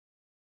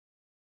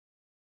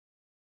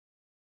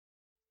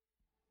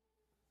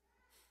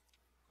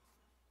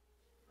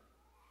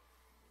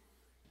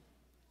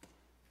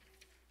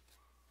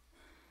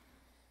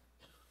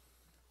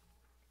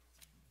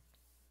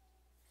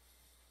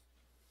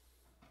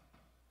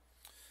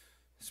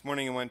This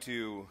morning I want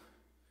to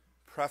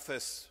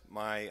preface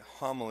my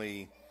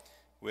homily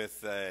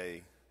with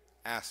a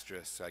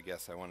asterisk, I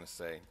guess I want to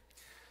say.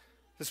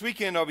 This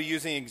weekend I'll be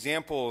using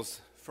examples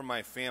from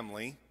my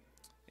family,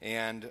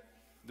 and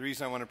the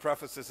reason I want to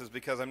preface this is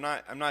because I'm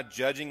not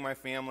judging my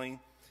family.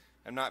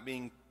 I'm not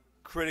being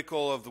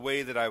critical of the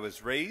way that I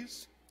was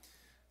raised.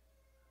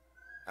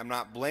 I'm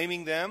not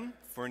blaming them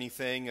for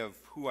anything of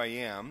who I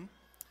am.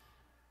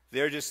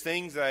 They're just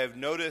things that I have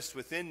noticed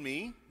within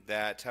me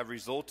that have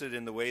resulted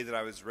in the way that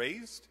I was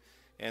raised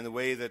and the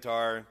way that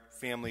our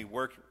family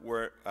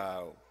the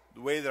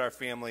way that our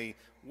family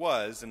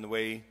was and the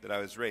way that I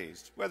was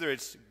raised, whether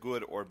it's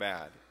good or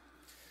bad.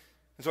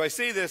 And so I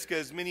say this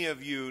because many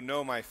of you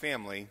know my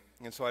family,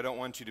 and so I don't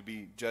want you to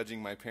be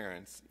judging my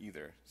parents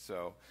either,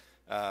 so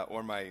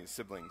or my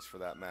siblings for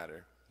that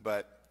matter.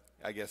 But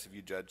I guess if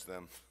you judge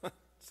them,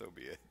 so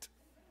be it.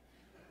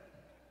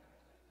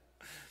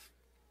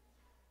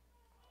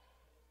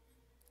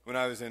 When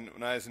I was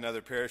in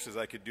other parishes,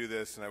 I could do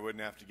this, and I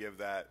wouldn't have to give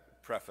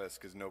that preface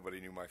because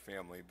nobody knew my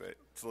family, but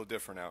it's a little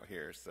different out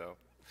here. So,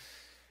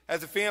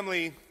 as a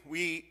family,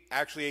 we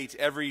actually ate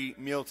every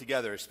meal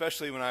together,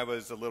 especially when I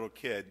was a little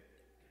kid.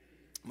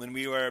 When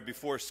we were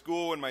before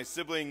school, when my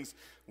siblings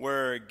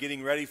were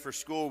getting ready for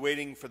school,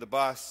 waiting for the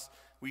bus,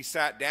 we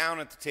sat down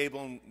at the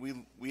table and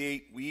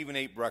we even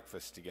ate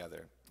breakfast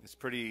together. It's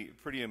pretty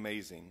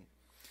amazing.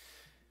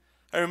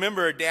 I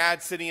remember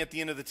Dad sitting at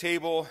the end of the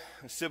table,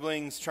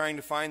 siblings trying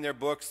to find their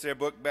books, their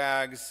book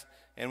bags,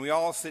 and we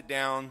all sit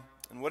down,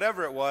 and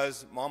whatever it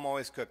was, Mom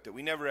always cooked it.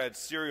 We never had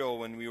cereal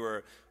when we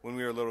were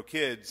little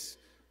kids,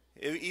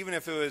 even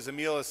if it was a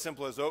meal as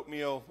simple as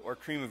oatmeal or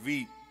cream of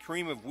wheat.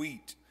 Cream of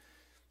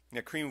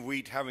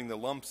wheat having the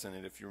lumps in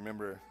it, if you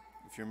remember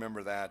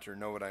that or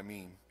know what I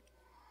mean.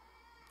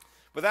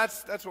 But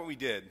that's what we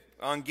did.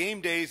 On game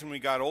days when we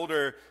got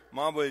older,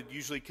 Mom would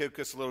usually cook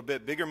us a little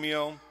bit bigger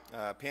meal,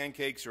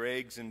 pancakes or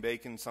eggs and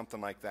bacon,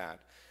 something like that.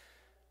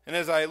 And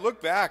as I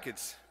look back,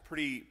 it's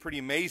pretty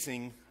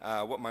amazing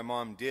what my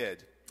mom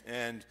did.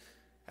 And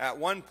at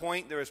one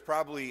point, there was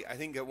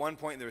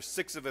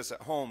 6 of us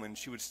at home, and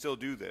she would still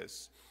do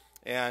this.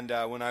 And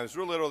when I was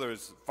real little, there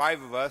was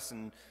 5 of us,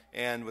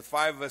 and with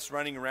 5 of us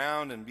running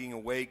around and being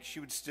awake, she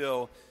would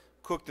still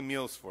cook the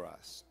meals for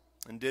us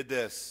and did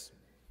this.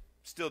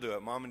 Still do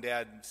it. Mom and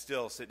Dad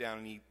still sit down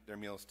and eat their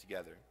meals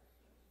together.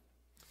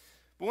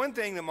 But one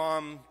thing that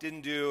Mom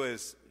didn't do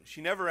is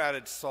she never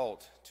added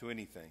salt to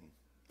anything.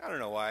 I don't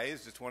know why.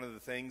 It's just one of the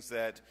things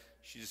that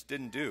she just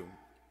didn't do.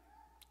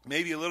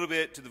 Maybe a little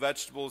bit to the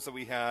vegetables that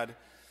we had.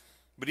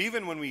 But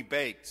even when we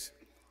baked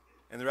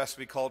and the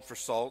recipe called for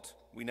salt,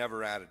 we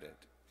never added it.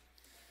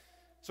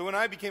 So when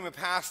I became a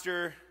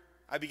pastor,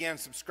 I began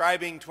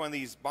subscribing to one of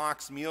these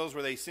box meals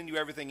where they send you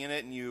everything in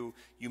it and you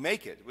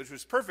make it, which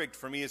was perfect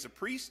for me as a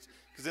priest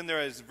because then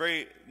there is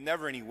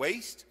never any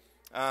waste.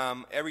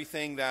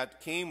 Everything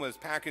that came was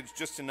packaged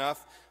just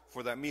enough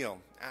for that meal.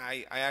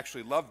 I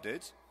actually loved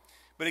it,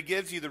 but it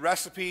gives you the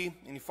recipe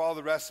and you follow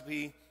the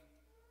recipe,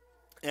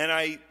 and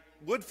I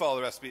would follow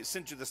the recipe. It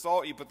sent you the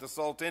salt, you put the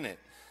salt in it,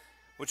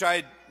 which I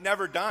had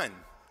never done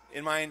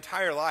in my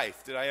entire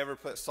life. Did I ever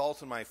put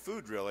salt in my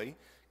food, really?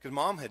 Because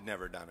Mom had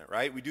never done it,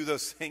 right? We do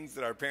those things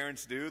that our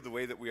parents do, the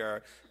way that we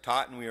are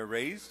taught and we are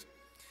raised.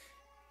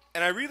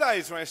 And I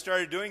realized when I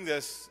started doing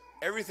this,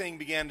 everything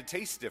began to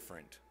taste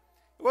different.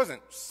 It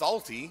wasn't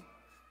salty.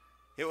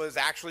 It was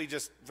actually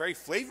just very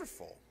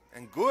flavorful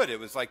and good. It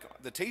was like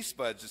the taste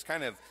buds just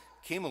kind of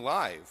came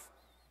alive.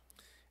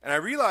 And I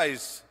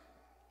realized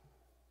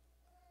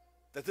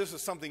that this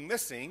was something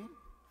missing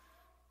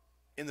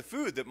in the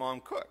food that Mom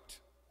cooked.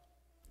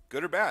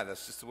 Good or bad,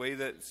 it's just the way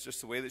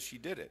that she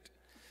did it.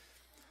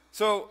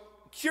 So,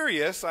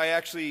 curious, I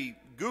actually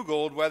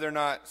Googled whether or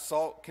not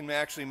salt can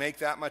actually make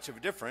that much of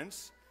a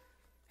difference,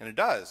 and it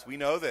does. We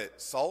know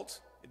that salt,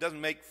 it doesn't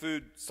make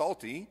food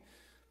salty,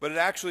 but it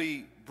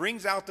actually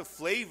brings out the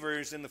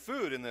flavors in the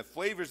food and the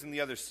flavors in the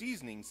other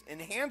seasonings,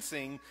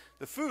 enhancing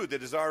the food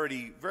that is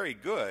already very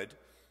good,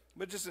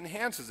 but just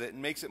enhances it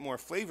and makes it more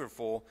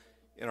flavorful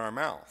in our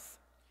mouth.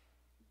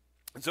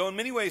 And so in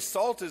many ways,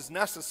 salt is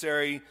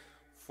necessary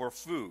for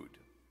food.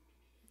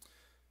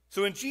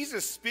 So when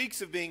Jesus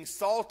speaks of being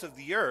salt of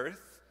the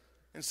earth,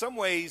 in some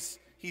ways,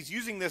 he's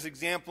using this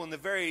example in the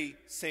very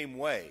same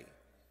way.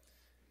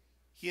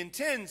 He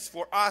intends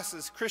for us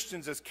as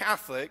Christians, as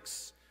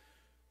Catholics,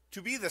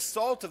 to be the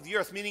salt of the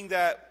earth, meaning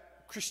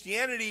that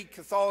Christianity,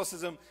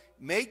 Catholicism,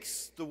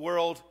 makes the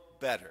world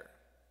better.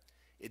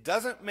 It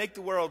doesn't make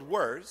the world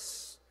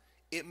worse.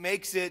 It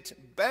makes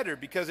it better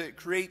because it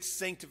creates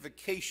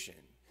sanctification.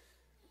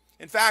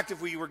 In fact,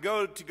 if we were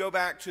to go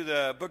back to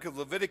the book of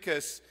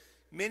Leviticus,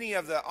 many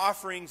of the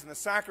offerings and the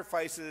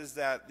sacrifices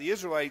that the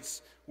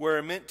Israelites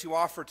were meant to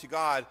offer to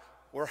God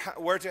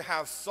were to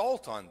have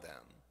salt on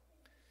them.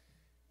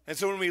 And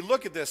so when we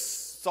look at this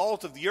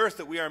salt of the earth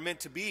that we are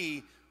meant to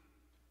be,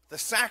 the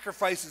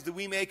sacrifices that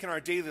we make in our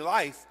daily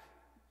life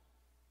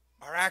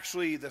are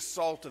actually the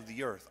salt of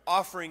the earth,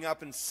 offering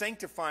up and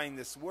sanctifying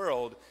this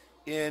world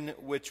in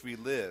which we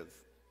live.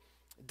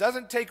 It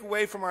doesn't take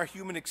away from our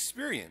human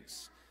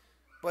experience,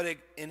 but it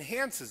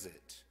enhances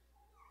it.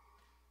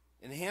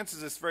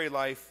 Enhances this very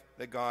life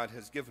that God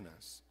has given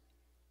us.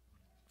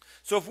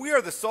 So if we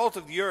are the salt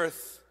of the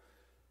earth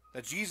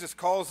that Jesus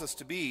calls us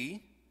to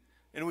be,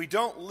 and we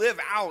don't live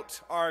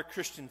out our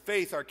Christian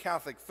faith, our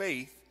Catholic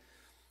faith,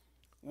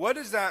 what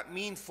does that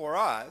mean for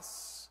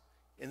us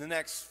in the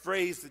next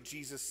phrase that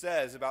Jesus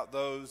says about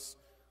those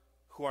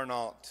who are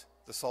not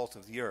the salt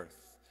of the earth?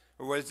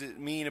 Or what does it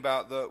mean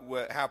about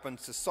what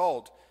happens to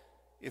salt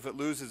if it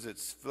loses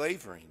its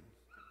flavoring?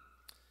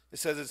 It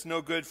says it's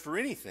no good for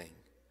anything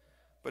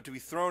but to be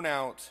thrown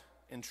out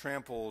and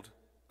trampled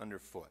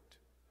underfoot.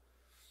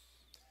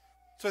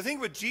 So I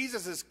think what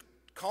Jesus is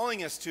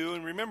calling us to,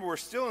 and remember we're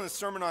still in the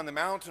Sermon on the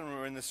Mount, and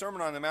we're in the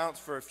Sermon on the Mount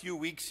for a few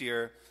weeks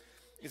here,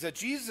 is that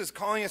Jesus is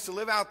calling us to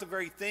live out the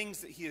very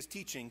things that he is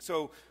teaching.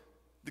 So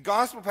the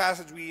gospel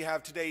passage we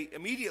have today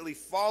immediately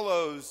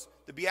follows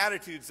the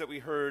Beatitudes that we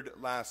heard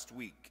last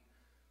week.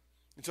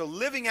 And so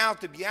living out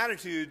the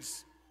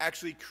Beatitudes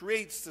actually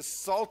creates the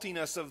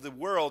saltiness of the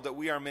world that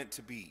we are meant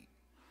to be.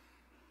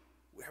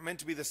 We are meant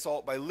to be the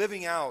salt by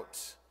living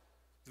out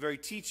the very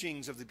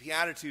teachings of the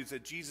Beatitudes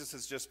that Jesus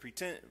has just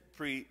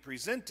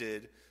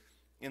presented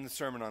in the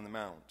Sermon on the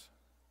Mount.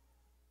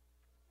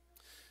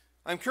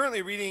 I'm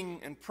currently reading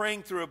and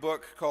praying through a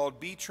book called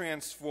Be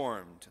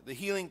Transformed, The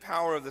Healing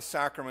Power of the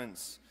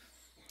Sacraments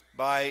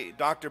by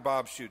Dr.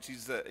 Bob Schuchts.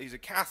 He's a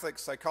Catholic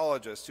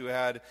psychologist who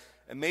had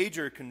a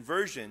major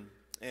conversion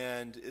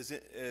and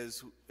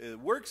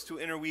works to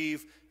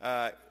interweave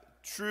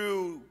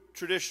true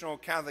traditional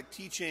Catholic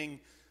teaching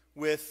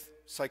with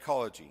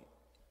psychology.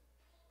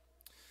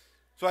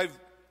 So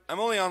I'm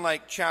only on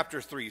like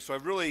chapter 3, so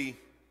I've really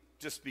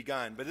just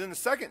begun. But in the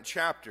second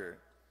chapter,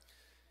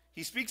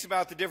 he speaks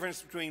about the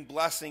difference between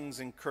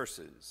blessings and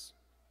curses.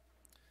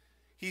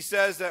 He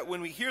says that when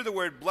we hear the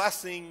word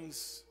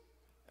blessings,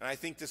 and I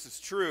think this is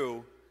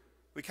true,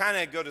 we kind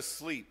of go to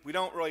sleep. We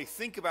don't really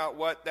think about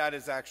what that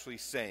is actually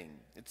saying.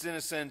 It's, in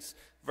a sense,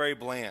 very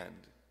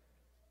bland.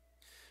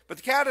 But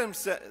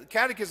the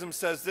Catechism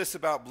says this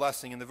about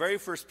blessing. In the very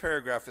first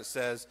paragraph it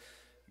says,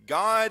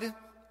 God,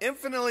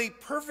 infinitely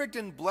perfect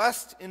and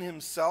blessed in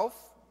himself,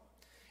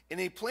 in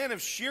a plan of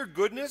sheer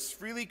goodness,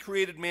 freely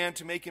created man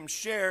to make him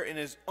share in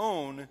his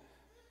own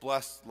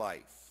blessed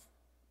life.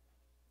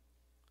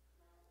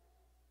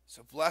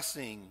 So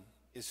blessing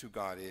is who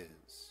God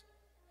is.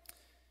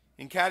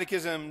 In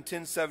Catechism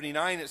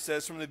 1079 it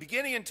says, from the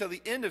beginning until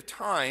the end of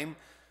time,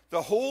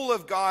 the whole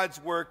of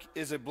God's work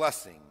is a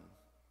blessing.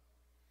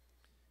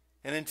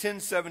 And in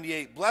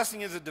 1078,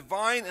 blessing is a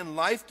divine and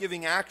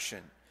life-giving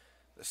action,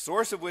 the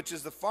source of which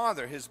is the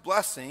Father. His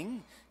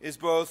blessing is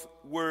both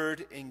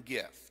word and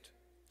gift.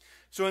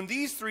 So in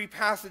these three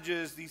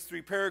passages, these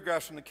three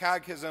paragraphs from the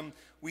Catechism,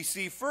 we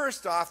see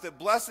first off that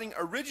blessing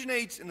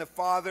originates in the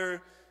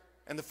Father,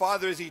 and the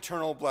Father is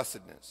eternal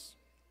blessedness.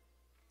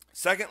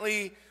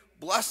 Secondly,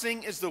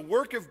 blessing is the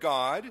work of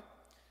God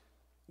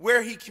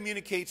where he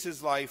communicates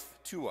his life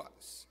to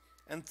us.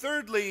 And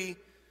thirdly,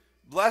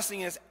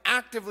 blessing is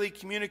actively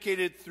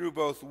communicated through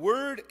both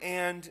word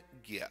and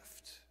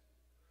gift.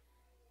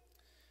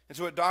 And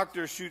so what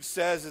Dr. Schuchts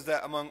says is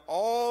that among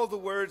all the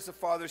words the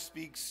Father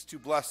speaks to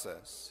bless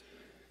us,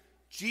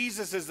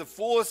 Jesus is the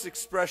fullest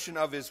expression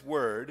of his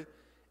word,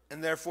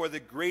 and therefore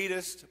the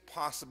greatest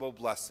possible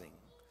blessing.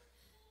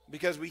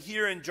 Because we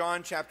hear in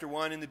John chapter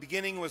 1, in the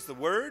beginning was the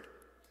Word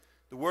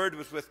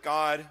was with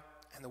God,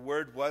 and the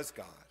Word was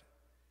God.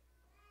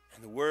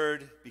 And the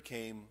Word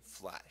became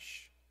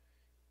flesh.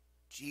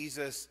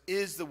 Jesus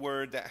is the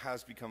Word that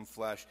has become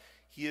flesh.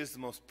 He is the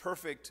most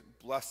perfect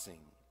blessing.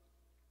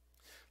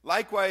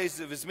 Likewise,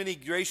 of his many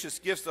gracious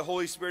gifts, the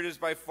Holy Spirit is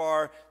by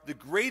far the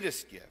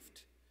greatest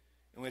gift,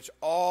 in which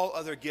all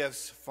other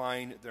gifts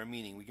find their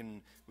meaning.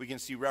 We can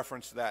see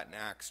reference to that in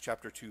Acts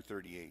chapter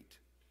 2:38.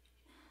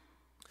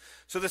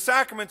 So the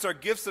sacraments are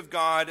gifts of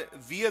God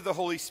via the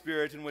Holy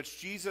Spirit, in which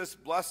Jesus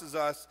blesses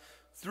us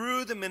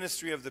through the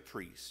ministry of the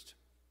priest,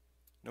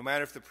 no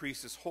matter if the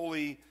priest is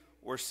holy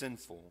or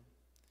sinful.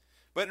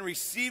 But in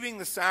receiving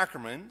the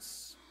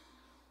sacraments,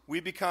 we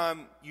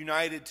become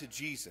united to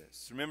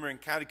Jesus. Remember in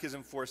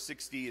Catechism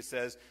 460 it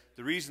says,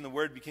 the reason the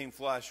Word became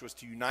flesh was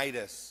to unite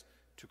us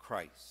to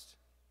Christ.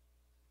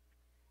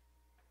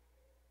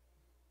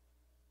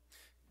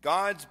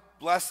 God's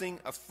blessing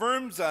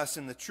affirms us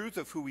in the truth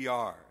of who we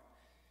are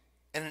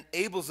and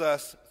enables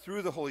us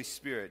through the Holy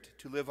Spirit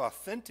to live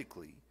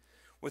authentically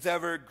with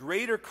ever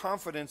greater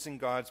confidence in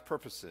God's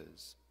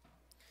purposes.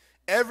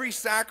 Every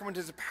sacrament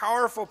is a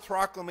powerful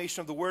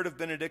proclamation of the word of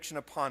benediction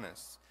upon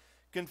us,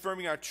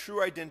 confirming our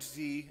true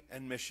identity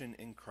and mission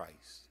in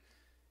Christ.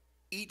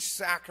 Each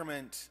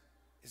sacrament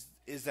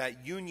is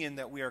that union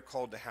that we are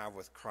called to have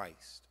with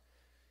Christ.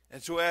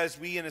 And so as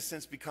we, in a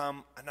sense,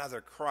 become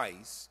another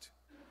Christ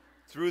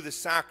through the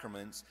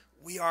sacraments,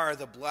 we are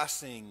the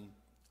blessing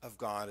of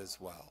God as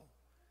well,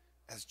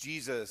 as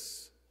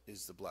Jesus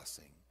is the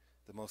blessing,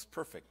 the most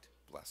perfect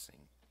blessing.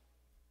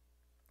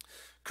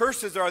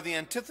 Curses are the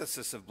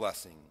antithesis of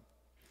blessing.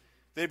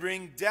 They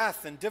bring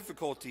death and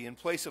difficulty in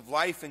place of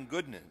life and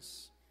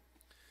goodness.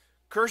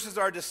 Curses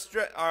are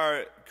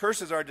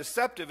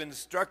deceptive and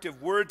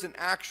destructive words and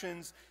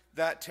actions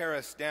that tear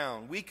us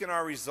down, weaken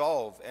our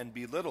resolve, and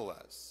belittle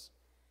us.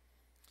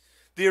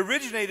 They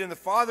originate in the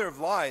father of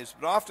lies,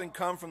 but often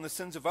come from the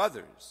sins of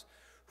others,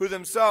 who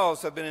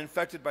themselves have been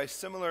infected by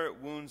similar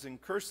wounds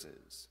and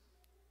curses.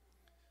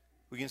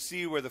 We can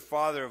see where the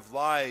father of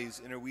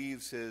lies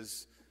interweaves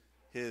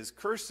his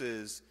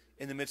curses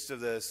in the midst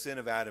of the sin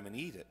of Adam and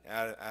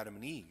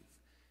Eve.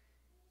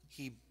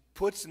 He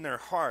puts in their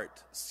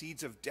heart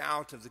seeds of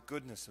doubt of the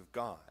goodness of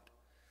God.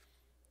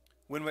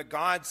 When what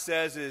God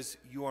says is,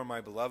 "You are my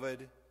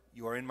beloved,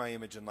 you are in my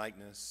image and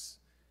likeness,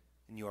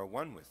 and you are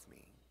one with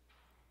me."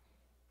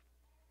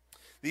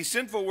 These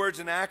sinful words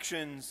and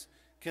actions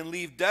can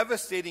leave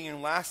devastating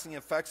and lasting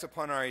effects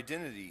upon our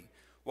identity,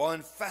 while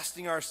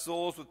infesting our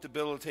souls with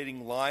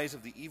debilitating lies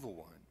of the evil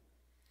one,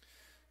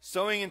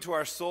 sowing into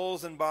our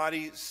souls and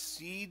bodies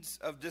seeds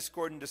of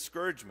discord and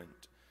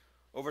discouragement.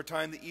 Over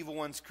time, the evil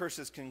one's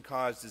curses can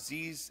cause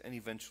disease and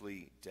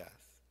eventually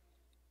death.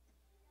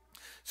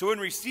 So when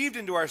received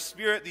into our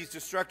spirit, these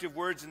destructive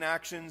words and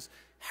actions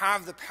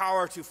have the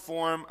power to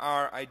form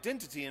our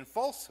identity in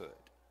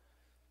falsehood.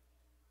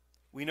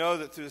 We know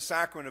that through the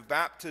sacrament of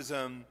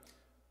baptism,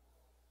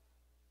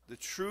 the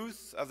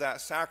truth of that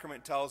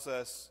sacrament tells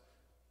us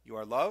you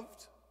are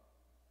loved.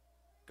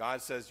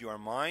 God says you are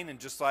mine. And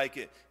just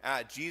like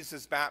at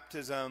Jesus'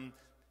 baptism,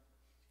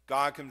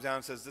 God comes down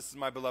and says, "This is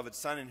my beloved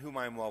Son in whom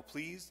I am well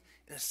pleased."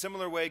 In a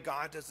similar way,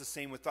 God does the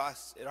same with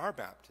us at our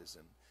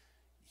baptism.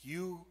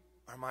 You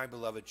are my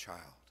beloved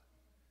child.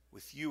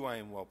 With you I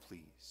am well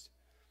pleased.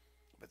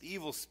 But the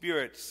evil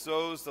spirit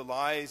sows the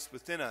lies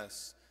within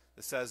us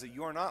that says that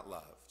you are not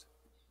loved.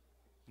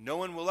 No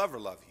one will ever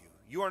love you.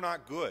 You are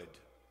not good.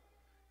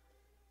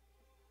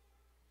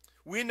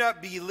 We end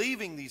up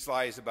believing these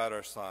lies about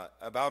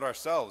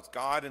ourselves,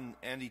 God,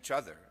 and each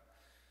other.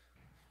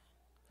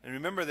 And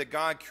remember that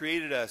God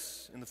created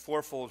us in the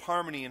fourfold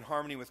harmony, in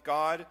harmony with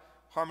God,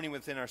 harmony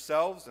within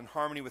ourselves, and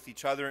harmony with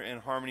each other,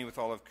 and harmony with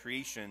all of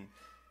creation.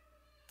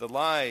 The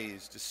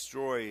lies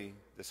destroy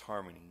this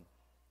harmony.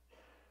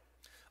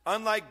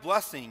 Unlike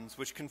blessings,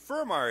 which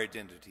confirm our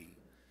identity,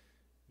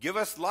 give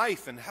us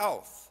life and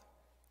health,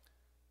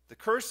 the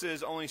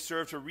curses only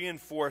serve to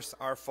reinforce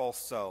our false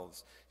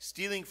selves,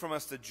 stealing from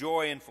us the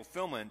joy and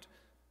fulfillment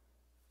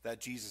that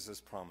Jesus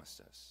has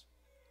promised us.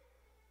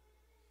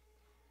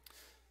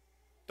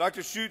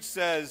 Dr. Schutz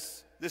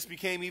says this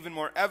became even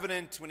more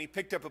evident when he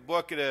picked up a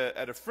book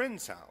at a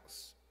friend's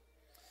house.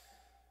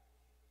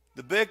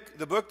 The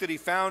book that he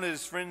found at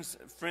his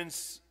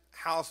friend's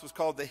house was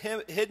called The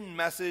Hidden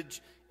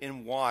Message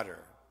in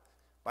Water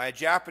by a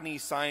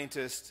Japanese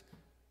scientist,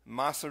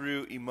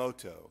 Masaru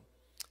Emoto.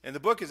 And the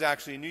book is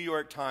actually a New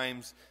York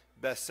Times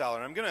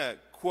bestseller. I'm going to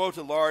quote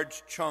a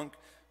large chunk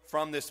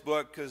from this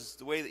book because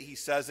the way that he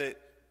says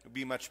it would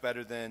be much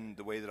better than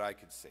the way that I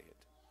could say it.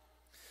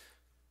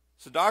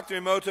 So Dr.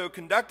 Emoto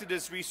conducted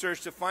his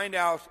research to find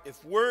out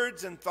if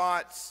words and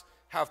thoughts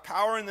have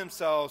power in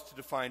themselves to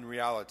define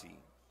reality.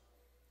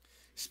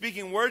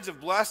 Speaking words of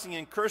blessing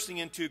and cursing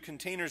into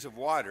containers of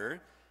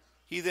water,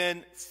 he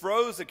then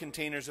froze the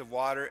containers of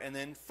water and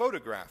then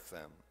photographed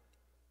them.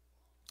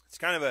 It's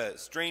kind of a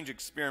strange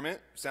experiment.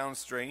 Sounds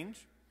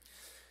strange.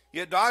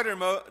 Yet Dr.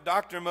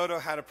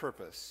 Emoto had a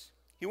purpose.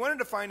 He wanted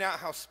to find out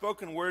how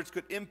spoken words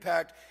could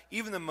impact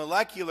even the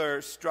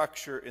molecular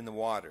structure in the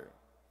water.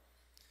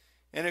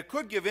 And it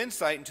could give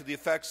insight into the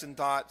effects and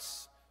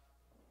thoughts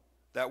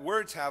that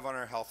words have on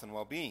our health and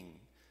well-being,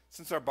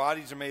 since our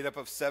bodies are made up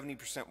of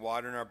 70%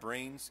 water and our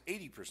brains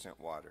 80%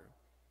 water.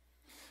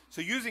 So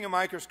using a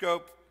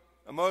microscope,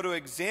 Emoto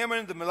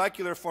examined the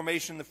molecular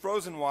formation in the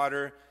frozen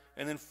water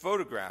and then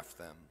photographed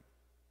them.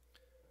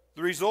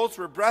 The results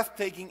were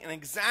breathtaking and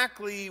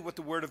exactly what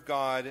the Word of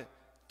God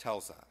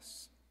tells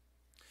us.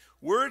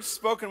 Words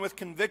spoken with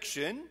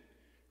conviction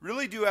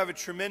really do have a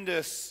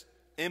tremendous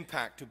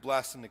impact to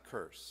bless and to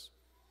curse.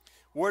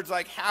 Words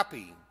like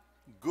happy,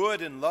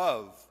 good, and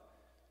love,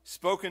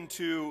 spoken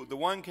to the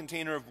one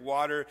container of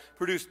water,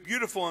 produce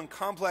beautiful and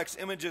complex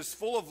images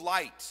full of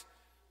light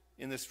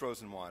in this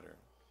frozen water.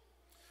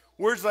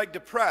 Words like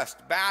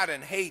depressed, bad,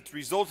 and hate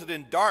resulted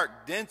in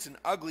dark, dense, and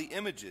ugly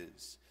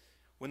images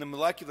when the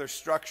molecular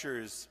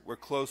structures were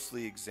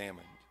closely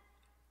examined.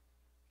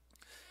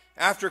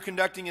 After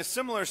conducting a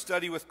similar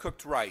study with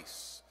cooked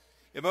rice,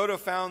 Emoto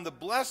found the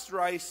blessed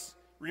rice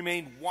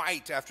remained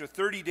white after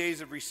 30 days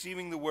of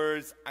receiving the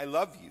words, "I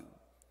love you,"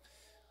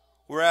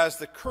 whereas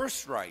the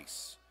cursed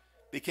rice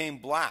became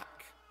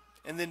black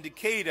and then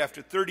decayed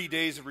after 30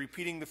 days of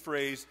repeating the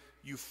phrase,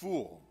 "You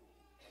fool."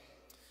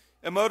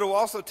 Emoto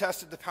also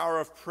tested the power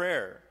of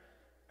prayer,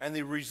 and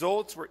the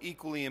results were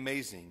equally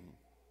amazing.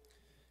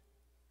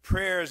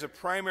 Prayer is a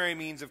primary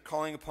means of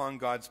calling upon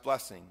God's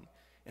blessing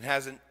and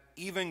has an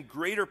even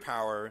greater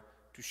power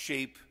to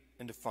shape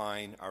and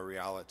define our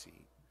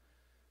reality.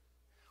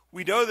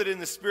 We know that in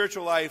the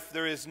spiritual life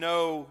there is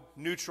no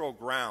neutral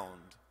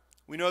ground.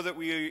 We know that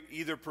we are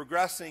either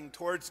progressing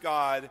towards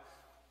God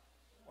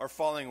or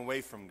falling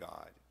away from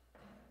God.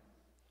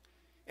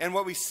 And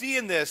what we see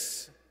in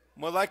this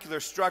molecular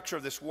structure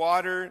of this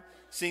water,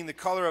 seeing the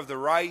color of the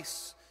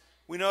rice,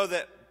 we know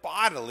that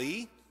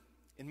bodily,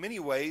 in many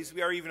ways,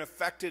 we are even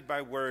affected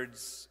by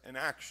words and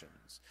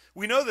actions.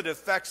 We know that it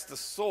affects the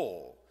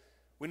soul.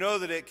 We know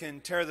that it can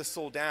tear the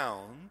soul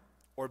down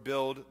or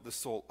build the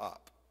soul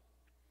up.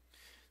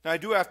 Now, I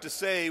do have to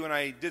say, when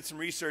I did some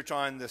research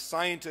on the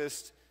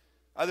scientists,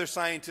 other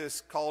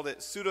scientists called it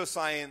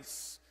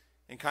pseudoscience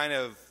and kind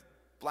of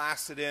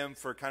blasted him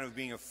for kind of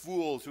being a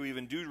fool to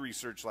even do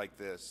research like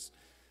this.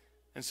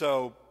 And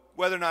so,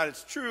 whether or not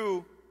it's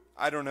true,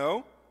 I don't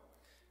know.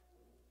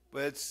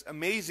 But it's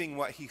amazing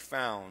what he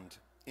found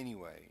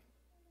anyway.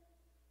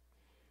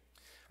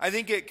 I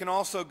think it can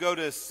also go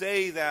to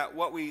say that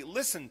what we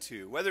listen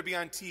to, whether it be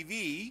on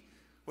TV,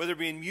 whether it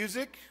be in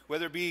music,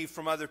 whether it be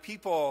from other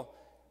people,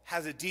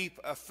 has a deep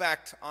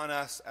effect on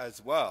us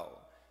as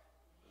well.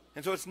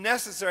 And so it's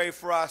necessary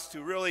for us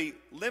to really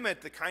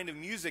limit the kind of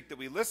music that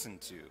we listen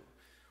to,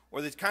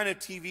 or the kind of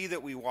TV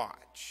that we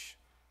watch,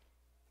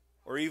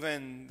 or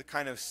even the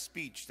kind of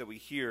speech that we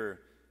hear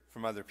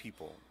from other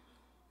people.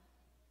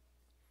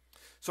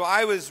 So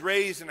I was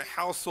raised in a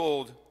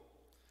household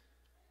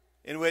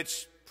in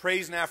which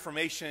praise and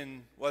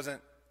affirmation wasn't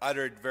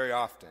uttered very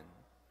often.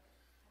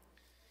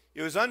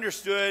 It was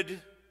understood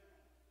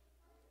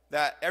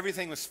that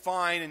everything was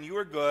fine and you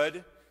were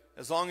good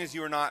as long as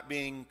you were not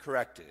being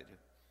corrected.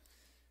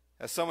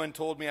 As someone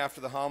told me after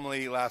the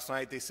homily last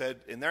night, they said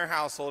in their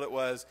household it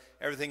was,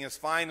 everything is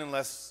fine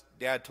unless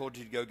Dad told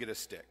you to go get a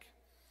stick.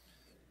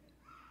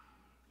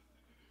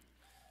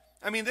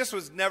 I mean, it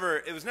was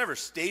never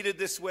stated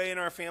this way in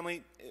our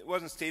family. It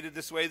wasn't stated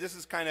this way. This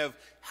is kind of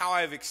how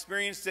I've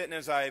experienced it, and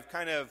as I've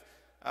kind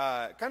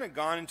of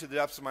gone into the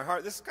depths of my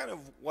heart, this is kind of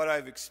what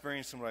I've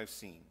experienced and what I've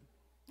seen.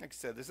 Like I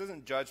said, this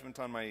isn't judgment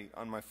on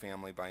my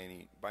family by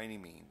any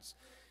means.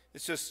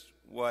 It's just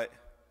what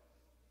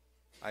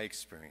I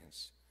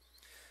experienced.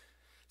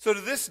 So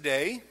to this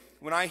day,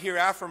 when I hear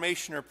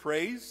affirmation or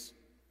praise,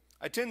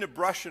 I tend to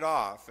brush it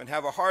off and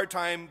have a hard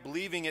time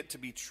believing it to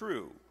be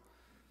true.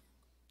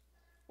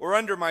 Or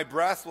under my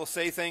breath will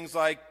say things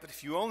like, but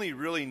if you only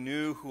really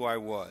knew who I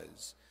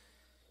was,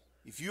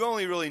 if you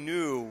only really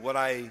knew what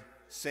I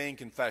say in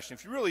confession,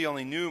 if you really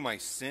only knew my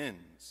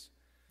sins.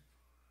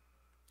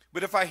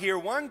 But if I hear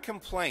one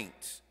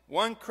complaint,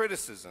 one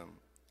criticism,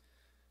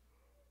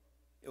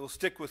 it will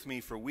stick with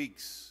me for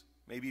weeks,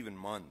 maybe even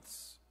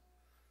months.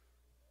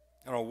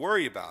 And I'll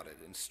worry about it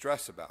and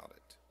stress about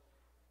it.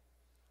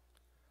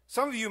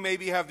 Some of you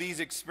maybe have these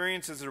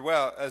experiences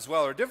as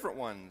well, or different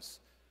ones,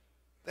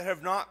 that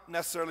have not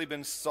necessarily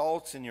been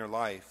salts in your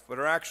life, but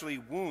are actually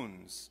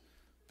wounds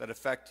that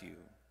affect you.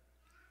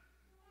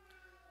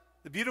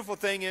 The beautiful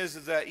thing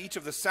is that each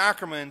of the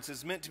sacraments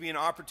is meant to be an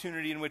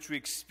opportunity in which we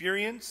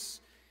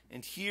experience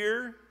and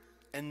hear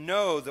and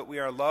know that we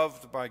are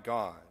loved by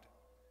God.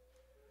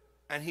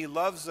 And He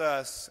loves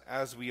us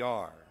as we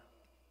are.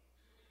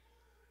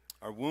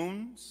 Our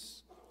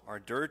wounds, our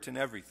dirt, and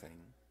everything.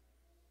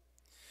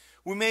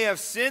 We may have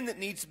sin that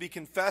needs to be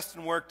confessed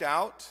and worked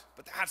out,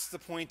 but that's the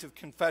point of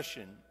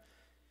confession.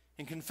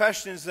 And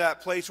confession is that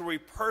place where we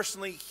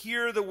personally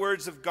hear the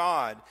words of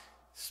God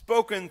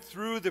spoken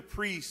through the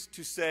priest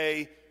to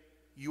say,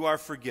 you are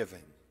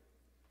forgiven.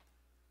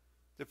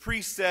 The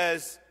priest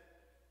says,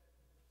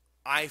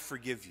 I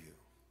forgive you.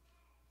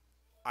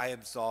 I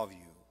absolve you.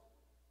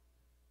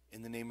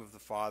 In the name of the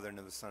Father, and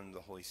of the Son, and of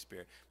the Holy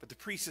Spirit. But the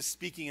priest is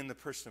speaking in the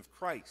person of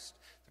Christ.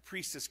 The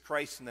priest is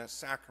Christ in that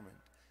sacrament.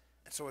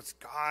 And so it's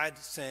God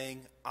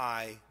saying,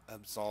 I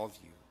absolve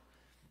you.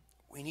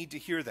 We need to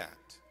hear that.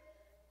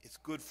 It's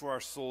good for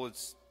our soul.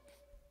 It's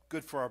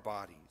good for our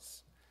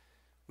bodies.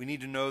 We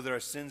need to know that our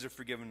sins are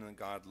forgiven and that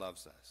God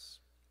loves us.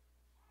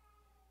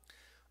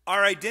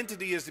 Our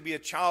identity is to be a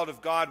child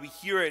of God. We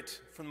hear it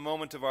from the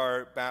moment of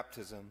our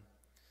baptism.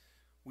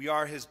 We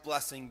are His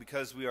blessing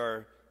because we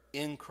are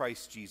in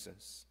Christ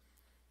Jesus.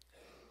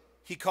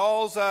 He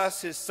calls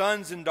us His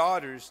sons and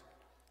daughters,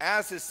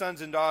 as His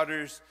sons and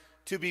daughters,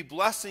 to be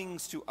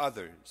blessings to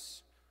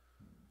others,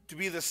 to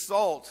be the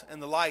salt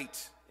and the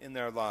light in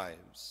their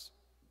lives.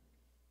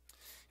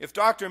 If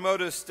Dr.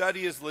 Emoto's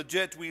study is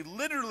legit, we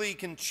literally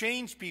can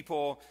change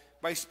people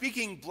by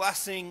speaking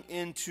blessing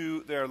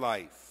into their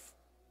life.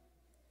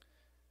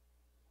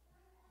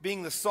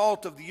 Being the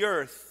salt of the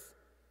earth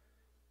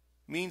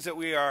means that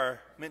we are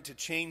meant to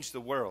change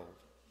the world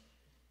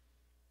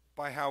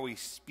by how we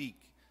speak,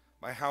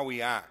 by how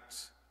we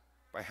act,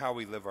 by how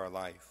we live our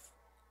life.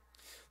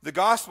 The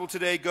gospel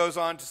today goes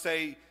on to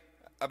say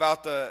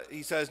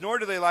he says, nor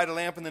do they light a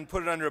lamp and then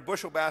put it under a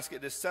bushel basket.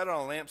 It is set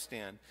on a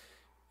lampstand.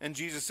 And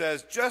Jesus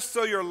says, just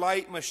so your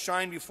light must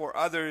shine before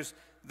others,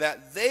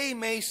 that they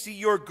may see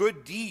your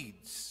good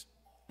deeds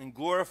and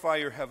glorify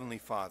your heavenly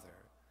Father.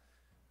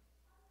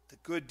 The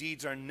good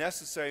deeds are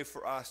necessary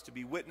for us to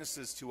be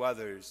witnesses to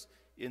others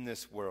in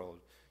this world,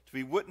 to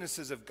be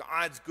witnesses of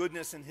God's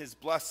goodness and His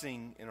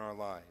blessing in our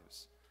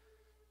lives.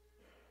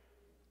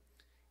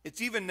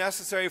 It's even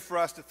necessary for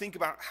us to think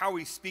about how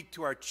we speak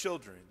to our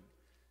children.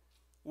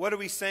 What are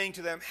we saying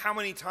to them? How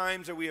many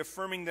times are we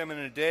affirming them in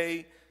a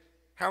day?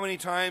 How many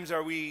times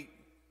are we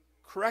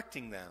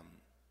correcting them.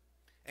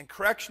 And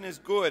correction is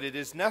good. It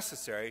is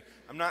necessary.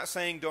 I'm not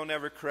saying don't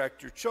ever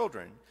correct your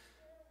children.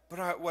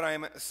 But what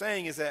I'm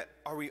saying is that,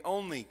 are we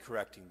only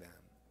correcting them?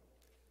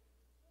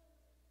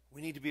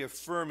 We need to be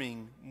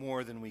affirming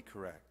more than we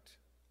correct.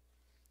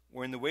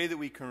 Or in the way that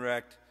we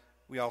correct,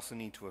 we also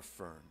need to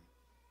affirm.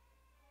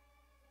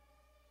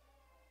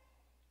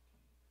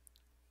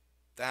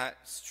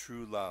 That's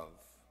true love.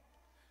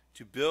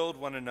 To build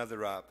one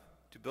another up,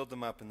 to build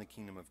them up in the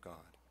kingdom of God.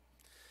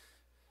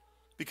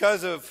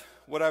 Because of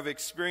what I've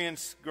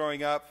experienced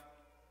growing up,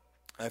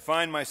 I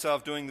find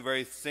myself doing the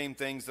very same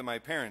things that my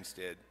parents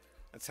did.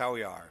 That's how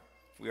we are.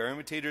 We are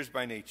imitators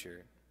by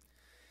nature.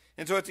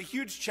 And so it's a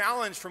huge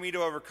challenge for me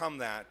to overcome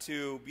that,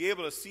 to be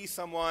able to see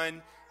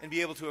someone and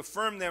be able to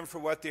affirm them for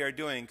what they are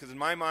doing. Because in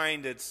my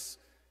mind, it's,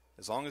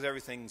 as long as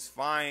everything's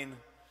fine,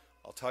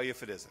 I'll tell you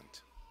if it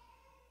isn't.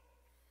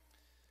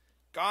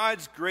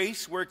 God's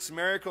grace works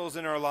miracles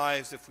in our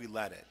lives if we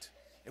let it.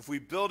 If we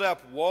build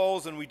up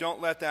walls and we don't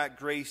let that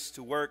grace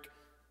to work,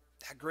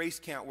 that grace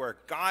can't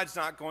work. God's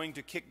not going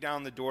to kick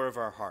down the door of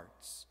our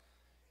hearts.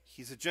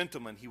 He's a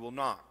gentleman. He will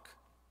knock.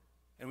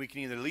 And we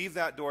can either leave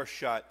that door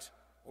shut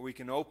or we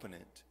can open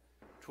it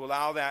to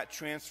allow that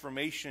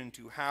transformation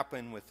to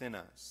happen within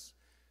us.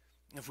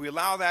 If we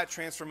allow that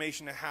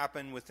transformation to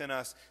happen within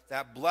us,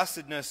 that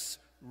blessedness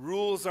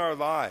rules our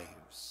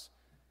lives.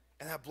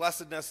 And that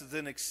blessedness is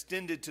then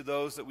extended to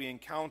those that we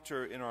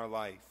encounter in our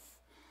life.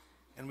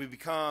 And we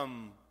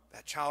become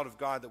that child of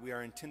God that we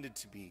are intended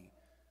to be.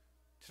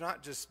 To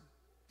not just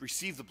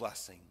receive the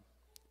blessing,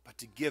 but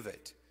to give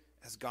it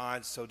as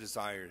God so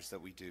desires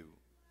that we do.